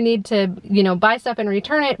 But if you need to, buy stuff and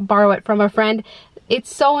return it, borrow it from a friend,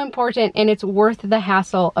 it's so important and it's worth the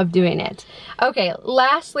hassle of doing it. Okay,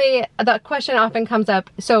 lastly, the question often comes up,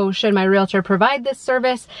 so should my realtor provide this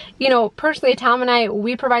service? Personally, Tom and I,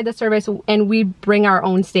 we provide the service and we bring our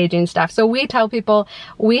own staging stuff. So we tell people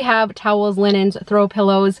we have towels, linens, throw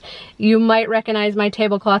pillows. You might recognize my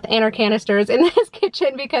tablecloth and our canisters in this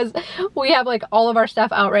kitchen because we have like all of our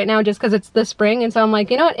stuff out right now just because it's the spring. And so I'm like,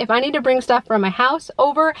 you know what, if I need to bring stuff from my house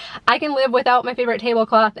over, I can live without my favorite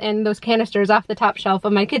tablecloth and those canisters off the top shelf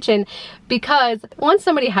of my kitchen, because once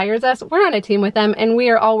somebody hires us, we're on a team with them and we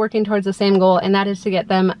are all working towards the same goal, and that is to get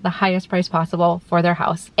them the highest price possible for their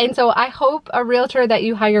house. And so I hope a realtor that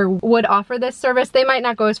you hire would offer this service. They might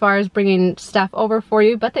not go as far as bringing stuff over for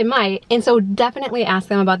you, but they might. And so definitely ask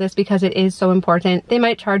them about this because it is so important. They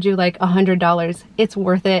might charge you like $100. It's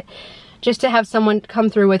worth it just to have someone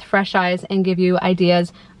come through with fresh eyes and give you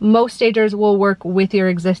ideas. Most stagers will work with your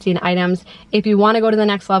existing items. If you want to go to the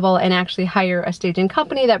next level and actually hire a staging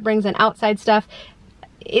company that brings in outside stuff,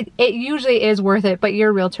 it usually is worth it, but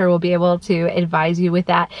your realtor will be able to advise you with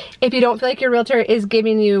that. If you don't feel like your realtor is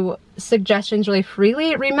giving you suggestions really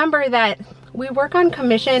freely, remember that we work on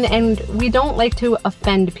commission and we don't like to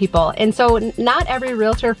offend people. And so not every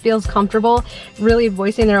realtor feels comfortable really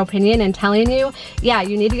voicing their opinion and telling you, yeah,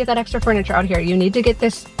 you need to get that extra furniture out here. You need to get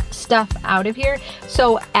this stuff out of here.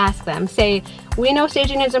 So ask them, say, we know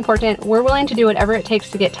staging is important. We're willing to do whatever it takes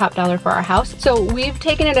to get top dollar for our house. So we've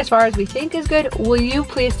taken it as far as we think is good. Will you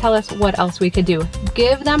please tell us what else we could do?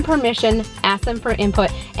 Give them permission, ask them for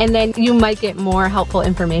input, and then you might get more helpful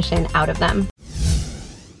information out of them.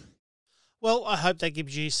 Well, I hope that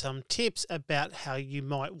gives you some tips about how you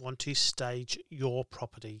might want to stage your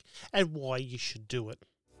property and why you should do it.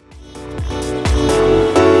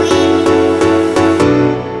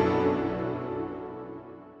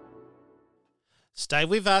 Stay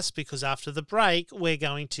with us because after the break, we're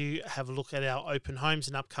going to have a look at our open homes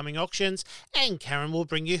and upcoming auctions, and Karen will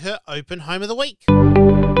bring you her open home of the week.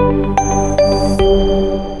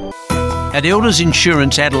 At Elders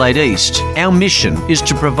Insurance Adelaide East, our mission is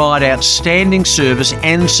to provide outstanding service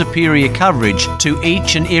and superior coverage to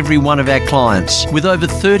each and every one of our clients. With over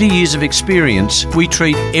 30 years of experience, we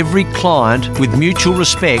treat every client with mutual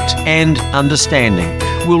respect and understanding.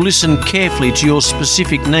 We'll listen carefully to your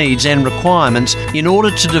specific needs and requirements in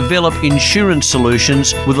order to develop insurance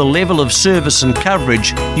solutions with a level of service and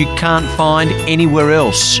coverage you can't find anywhere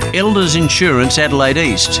else. Elders Insurance Adelaide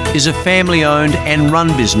East is a family-owned and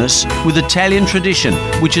run business with Italian tradition,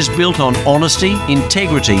 which is built on honesty,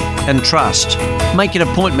 integrity and trust. Make an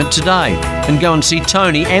appointment today and go and see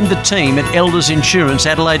Tony and the team at Elders Insurance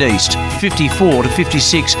Adelaide East, 54 to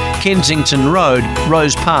 56 Kensington Road,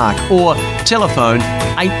 Rose Park, or telephone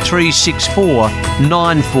 8364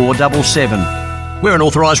 9477. We're an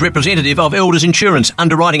authorised representative of Elders Insurance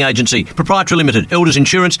Underwriting Agency, Proprietary Limited, Elders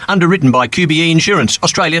Insurance, underwritten by QBE Insurance,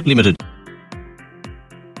 Australia Limited.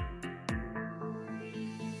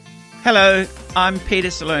 Hello, I'm Peter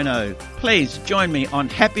Salerno. Please join me on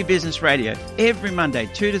Happy Business Radio every Monday,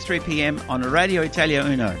 2 to 3 p.m. on Radio Italia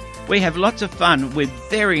Uno. We have lots of fun with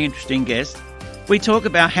very interesting guests. We talk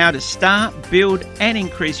about how to start, build and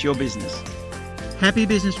increase your business. Happy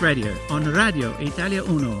Business Radio on Radio Italia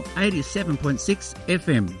Uno, 87.6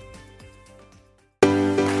 FM.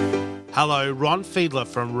 Hello, Ron Fiedler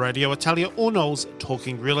from Radio Italia Uno's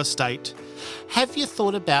Talking Real Estate. Have you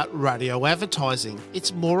thought about radio advertising?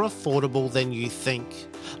 It's more affordable than you think.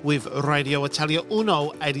 With Radio Italia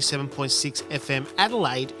Uno 87.6 FM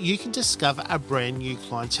Adelaide, you can discover a brand new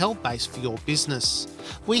clientele base for your business.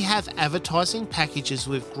 We have advertising packages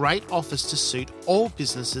with great offers to suit all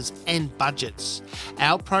businesses and budgets.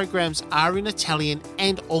 Our programs are in Italian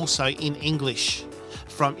and also in English.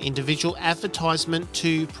 From individual advertisement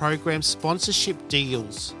to program sponsorship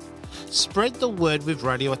deals. Spread the word with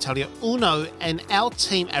Radio Italia Uno, and our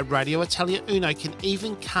team at Radio Italia Uno can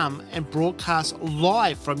even come and broadcast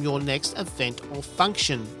live from your next event or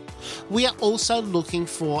function. We are also looking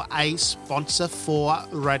for a sponsor for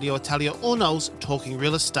Radio Italia Uno's Talking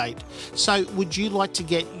Real Estate. So would you like to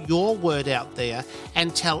get your word out there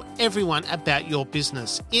and tell everyone about your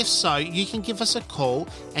business? If so, you can give us a call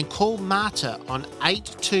and call Marta on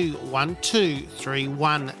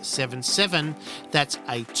 82123177. That's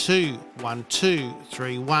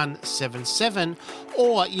 82123177.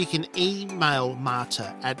 Or you can email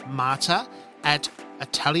Marta at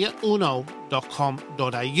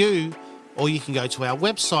italiauno.com.au, or you can go to our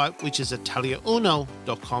website, which is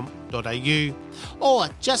italiauno.com.au, or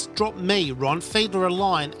just drop me, Ron Fiedler, a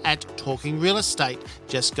line at Talking Real Estate.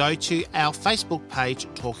 Just go to our Facebook page,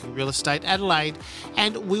 Talking Real Estate Adelaide,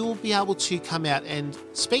 and we will be able to come out and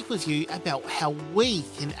speak with you about how we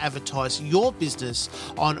can advertise your business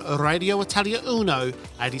on Radio Italia Uno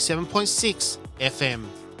 87.6 FM.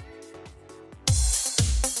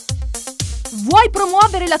 Vuoi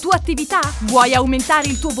promuovere la tua attività? Vuoi aumentare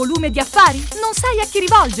il tuo volume di affari? Non sai a chi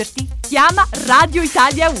rivolgerti? Chiama Radio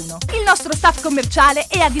Italia 1. Il nostro staff commerciale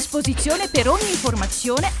è a disposizione per ogni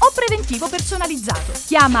informazione o preventivo personalizzato.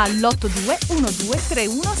 Chiama all'82 12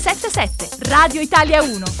 3177. Radio Italia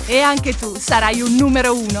 1. E anche tu sarai un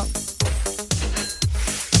numero 1.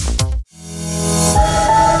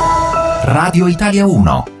 Radio Italia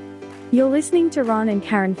 1. You're listening to Ron and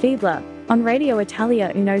Karen Fiedler on Radio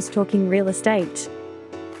Italia Uno's Talking Real Estate.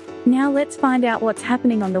 Now let's find out what's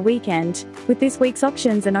happening on the weekend with this week's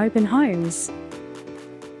auctions and open homes.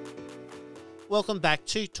 Welcome back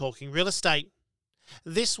to Talking Real Estate.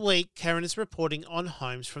 This week, Karen is reporting on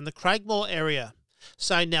homes from the Craigmore area.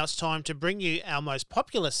 So now it's time to bring you our most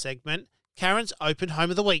popular segment, Karen's Open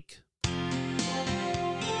Home of the Week.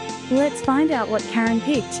 Let's find out what Karen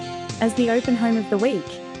picked as the open home of the week.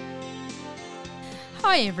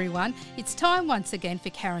 Hi everyone, it's time once again for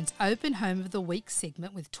Karen's Open Home of the Week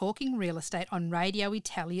segment with Talking Real Estate on Radio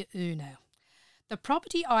Italia Uno. The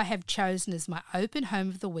property I have chosen as my Open Home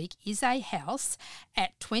of the Week is a house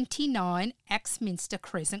at 29 Axminster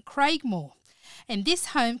Crescent, Craigmore. And this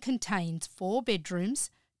home contains 4 bedrooms,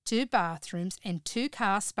 2 bathrooms and 2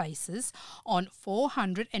 car spaces on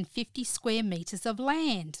 450 square metres of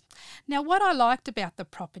land. Now what I liked about the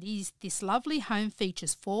property is this lovely home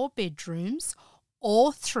features 4 bedrooms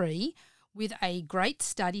or 3 with a great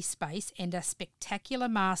study space and a spectacular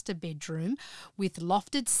master bedroom with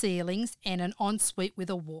lofted ceilings and an ensuite with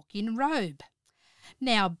a walk-in robe.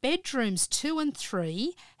 Now, bedrooms 2 and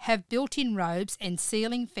 3 have built-in robes and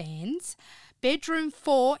ceiling fans. Bedroom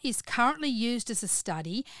 4 is currently used as a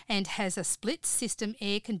study and has a split system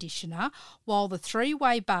air conditioner, while the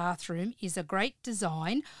 3-way bathroom is a great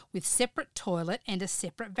design with separate toilet and a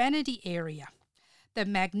separate vanity area. The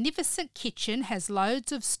magnificent kitchen has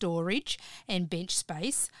loads of storage and bench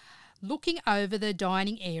space, looking over the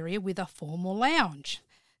dining area with a formal lounge.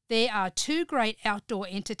 There are 2 great outdoor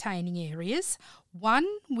entertaining areas, one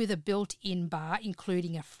with a built-in bar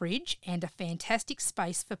including a fridge and a fantastic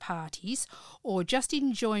space for parties or just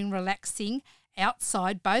enjoying relaxing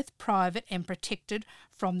outside, both private and protected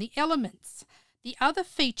from the elements. The other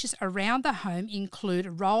features around the home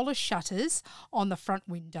include roller shutters on the front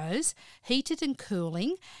windows, heated and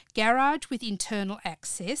cooling, garage with internal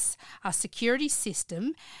access, a security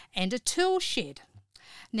system and a tool shed.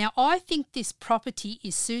 Now, I think this property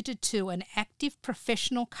is suited to an active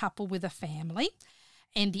professional couple with a family,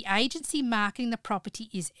 and the agency marketing the property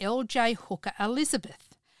is LJ Hooker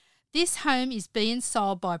Elizabeth. This home is being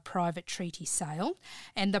sold by private treaty sale,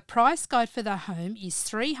 and the price guide for the home is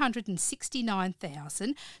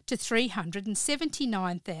 $369,000 to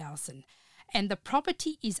 $379,000, and the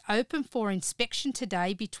property is open for inspection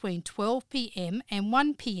today between 12 p.m. and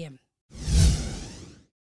 1 p.m.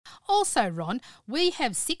 Also, Ron, we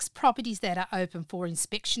have 6 properties that are open for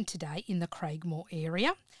inspection today in the Craigmore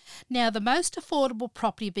area. Now, the most affordable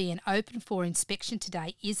property being open for inspection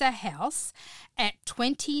today is a house at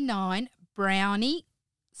 29 Brownie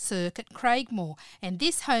Circuit, Craigmore, and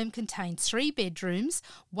this home contains 3 bedrooms,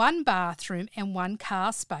 1 bathroom and 1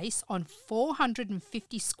 car space on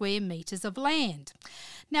 450 square metres of land.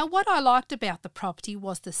 Now, what I liked about the property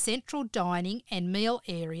was the central dining and meal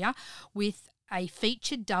area with a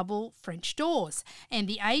featured double French doors, and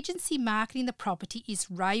the agency marketing the property is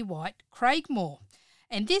Ray White Craigmore.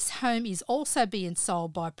 And this home is also being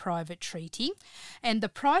sold by private treaty, and the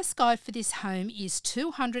price guide for this home is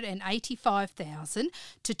 $285,000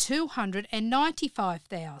 to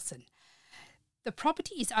 $295,000. The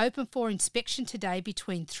property is open for inspection today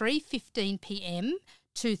between 3:15 p.m.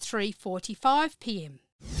 to 3:45 p.m.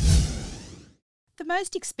 The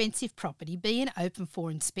most expensive property being open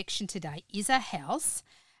for inspection today is a house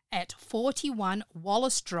at 41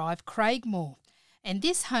 Wallace Drive, Craigmore. And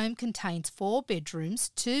this home contains 4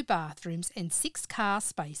 bedrooms, 2 bathrooms and 6 car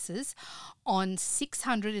spaces on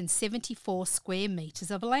 674 square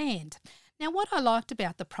metres of land. Now, what I liked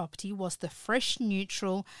about the property was the fresh,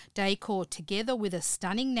 neutral decor together with a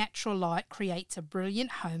stunning natural light creates a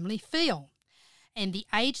brilliant homely feel. And the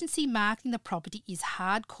agency marketing the property is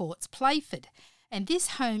Hard Courts, Playford. And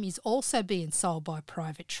this home is also being sold by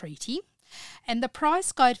private treaty. And the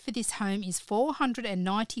price guide for this home is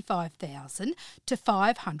 $495,000 to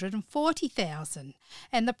 $540,000.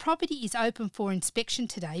 And the property is open for inspection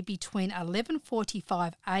today between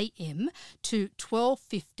 11:45 a.m. to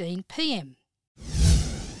 12:15 p.m.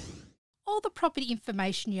 All the property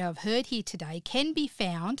information you have heard here today can be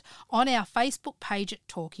found on our Facebook page at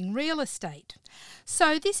Talking Real Estate.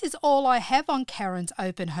 So this is all I have on Karen's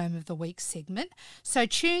Open Home of the Week segment. So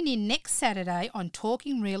tune in next Saturday on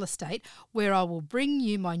Talking Real Estate, where I will bring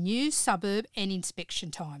you my new suburb and inspection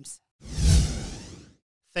times.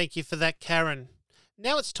 Thank you for that, Karen.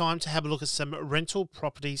 Now it's time to have a look at some rental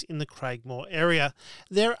properties in the Craigmore area.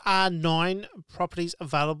 There are 9 properties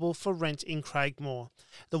available for rent in Craigmore.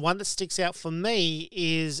 The one that sticks out for me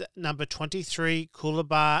is number 23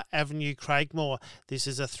 Coolabah Avenue, Craigmore. This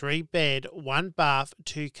is a 3-bed, 1-bath,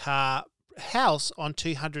 2-car house on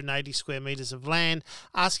 280 square metres of land,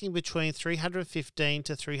 asking between $315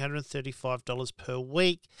 to $335 per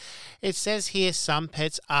week. It says here some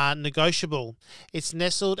pets are negotiable. It's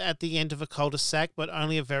nestled at the end of a cul-de-sac, but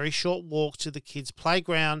only a very short walk to the kids'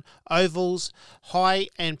 playground, ovals, high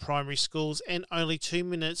and primary schools, and only 2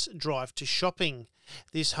 minutes drive to shopping.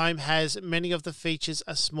 This home has many of the features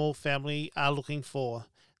a small family are looking for.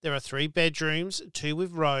 There are 3 bedrooms, 2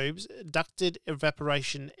 with robes, ducted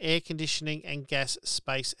evaporation, air conditioning and gas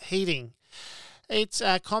space heating. It's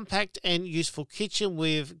a compact and useful kitchen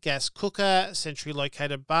with gas cooker, centrally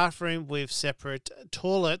located bathroom with separate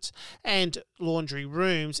toilets and laundry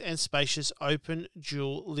rooms, and spacious open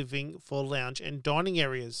dual living for lounge and dining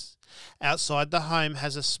areas. Outside the home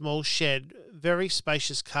has a small shed, very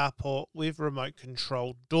spacious carport with remote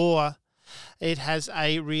control door. It has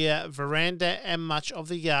a rear veranda and much of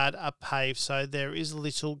the yard are paved, so there is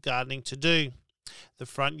little gardening to do. The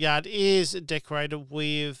front yard is decorated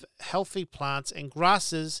with healthy plants and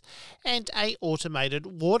grasses and a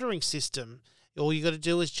automated watering system. All you got to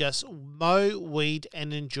do is just mow, weed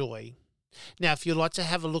and enjoy. Now, if you'd like to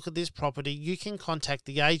have a look at this property, you can contact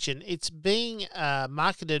the agent. It's being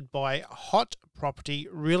marketed by Hot Property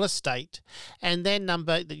Real Estate, and their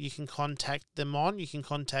number that you can contact them on, you can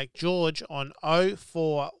contact George on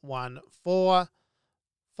 0414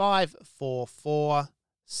 544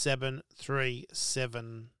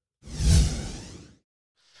 737.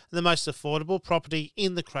 The most affordable property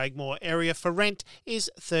in the Craigmore area for rent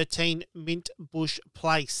is 13 Mint Bush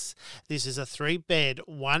Place. This is a 3-bed,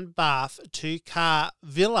 1-bath, 2-car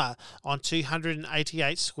villa on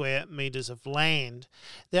 288 square metres of land.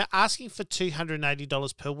 They're asking for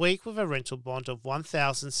 $280 per week with a rental bond of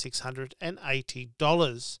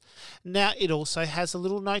 $1,680. Now, it also has a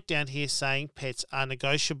little note down here saying pets are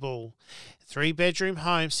negotiable. 3-bedroom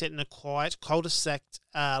home set in a quiet cul-de-sac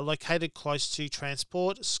located close to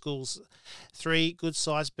transport, schools, 3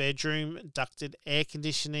 good-sized bedroom, ducted air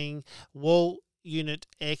conditioning, wall unit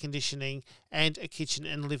air conditioning, and a kitchen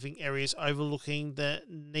and living areas overlooking the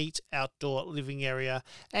neat outdoor living area,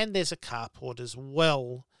 and there's a carport as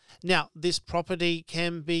well. Now, this property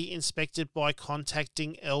can be inspected by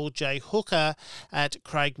contacting LJ Hooker at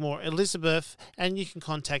Craigmore Elizabeth, and you can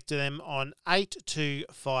contact them on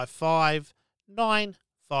 8255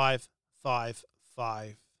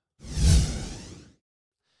 9555.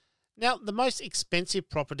 Now, the most expensive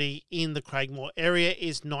property in the Craigmore area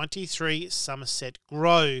is 93 Somerset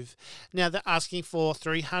Grove. Now, they're asking for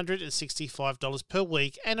 $365 per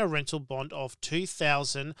week and a rental bond of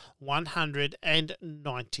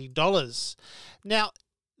 $2,190. Now,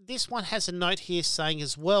 this one has a note here saying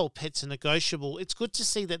as well, pets are negotiable. It's good to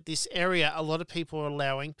see that this area, a lot of people are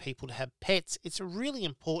allowing people to have pets. It's really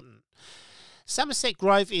important. Somerset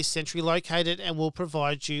Grove is centrally located and will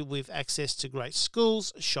provide you with access to great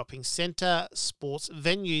schools, shopping centre, sports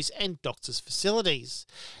venues and doctors' facilities.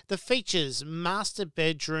 The features master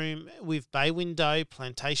bedroom with bay window,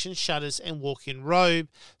 plantation shutters and walk-in robe,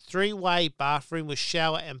 3-way bathroom with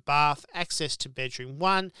shower and bath, access to bedroom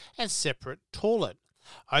 1 and separate toilet.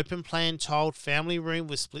 Open plan tiled family room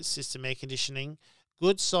with split system air conditioning,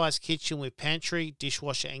 good sized kitchen with pantry,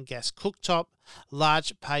 dishwasher and gas cooktop,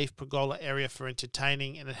 large paved pergola area for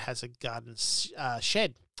entertaining, and it has a garden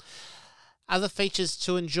shed. Other features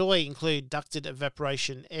to enjoy include ducted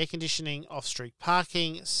evaporation air conditioning, off-street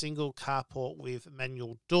parking, single carport with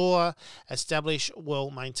manual door, established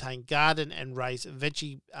well-maintained garden and raised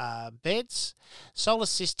veggie beds, solar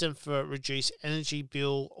system for reduced energy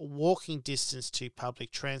bill, walking distance to public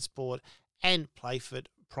transport, and Playford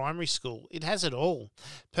Primary School. It has it all.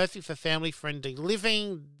 Perfect for family-friendly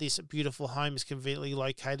living. This beautiful home is conveniently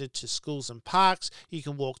located to schools and parks. You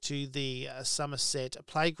can walk to the Somerset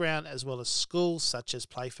Playground as well as schools such as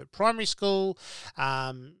Playford Primary School,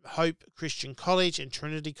 Hope Christian College and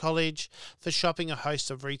Trinity College. For shopping, a host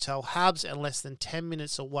of retail hubs and less than 10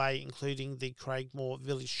 minutes away, including the Craigmore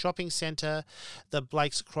Village Shopping Centre, the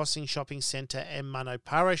Blake's Crossing Shopping Centre and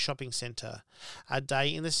Manoparo Shopping Centre. A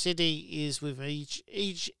day in the city is with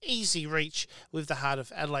easy reach with the heart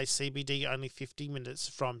of Adelaide CBD, only 50 minutes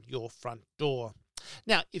from your front door.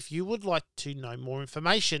 Now, if you would like to know more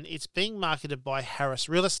information, it's being marketed by Harris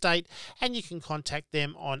Real Estate and you can contact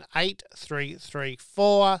them on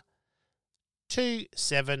 8334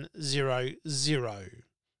 2700.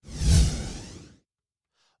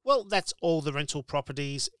 Well, that's all the rental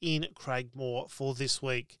properties in Craigmore for this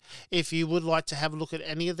week. If you would like to have a look at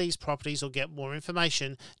any of these properties or get more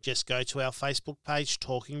information, just go to our Facebook page,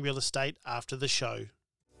 Talking Real Estate, after the show.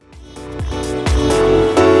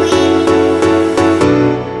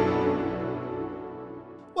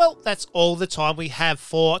 Well, that's all the time we have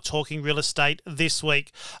for Talking Real Estate this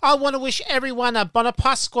week. I want to wish everyone a Bona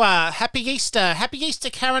Pasqua, Happy Easter. Happy Easter,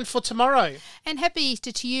 Karen, for tomorrow. And Happy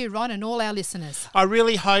Easter to you, Ron, and all our listeners. I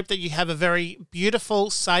really hope that you have a very beautiful,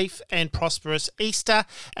 safe and prosperous Easter,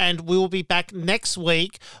 and we will be back next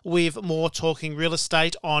week with more Talking Real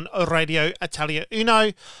Estate on Radio Italia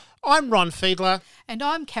Uno. I'm Ron Fiedler. And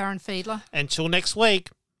I'm Karen Fiedler. Until next week,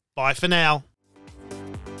 bye for now.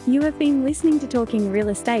 You have been listening to Talking Real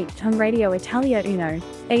Estate on Radio Italia Uno,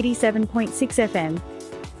 87.6 FM.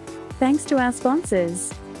 Thanks to our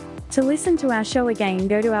sponsors. To listen to our show again,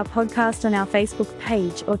 go to our podcast on our Facebook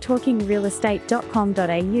page or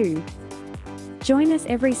talkingrealestate.com.au. Join us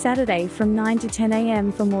every Saturday from 9 to 10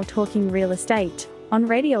 a.m. for more Talking Real Estate on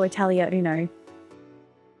Radio Italia Uno.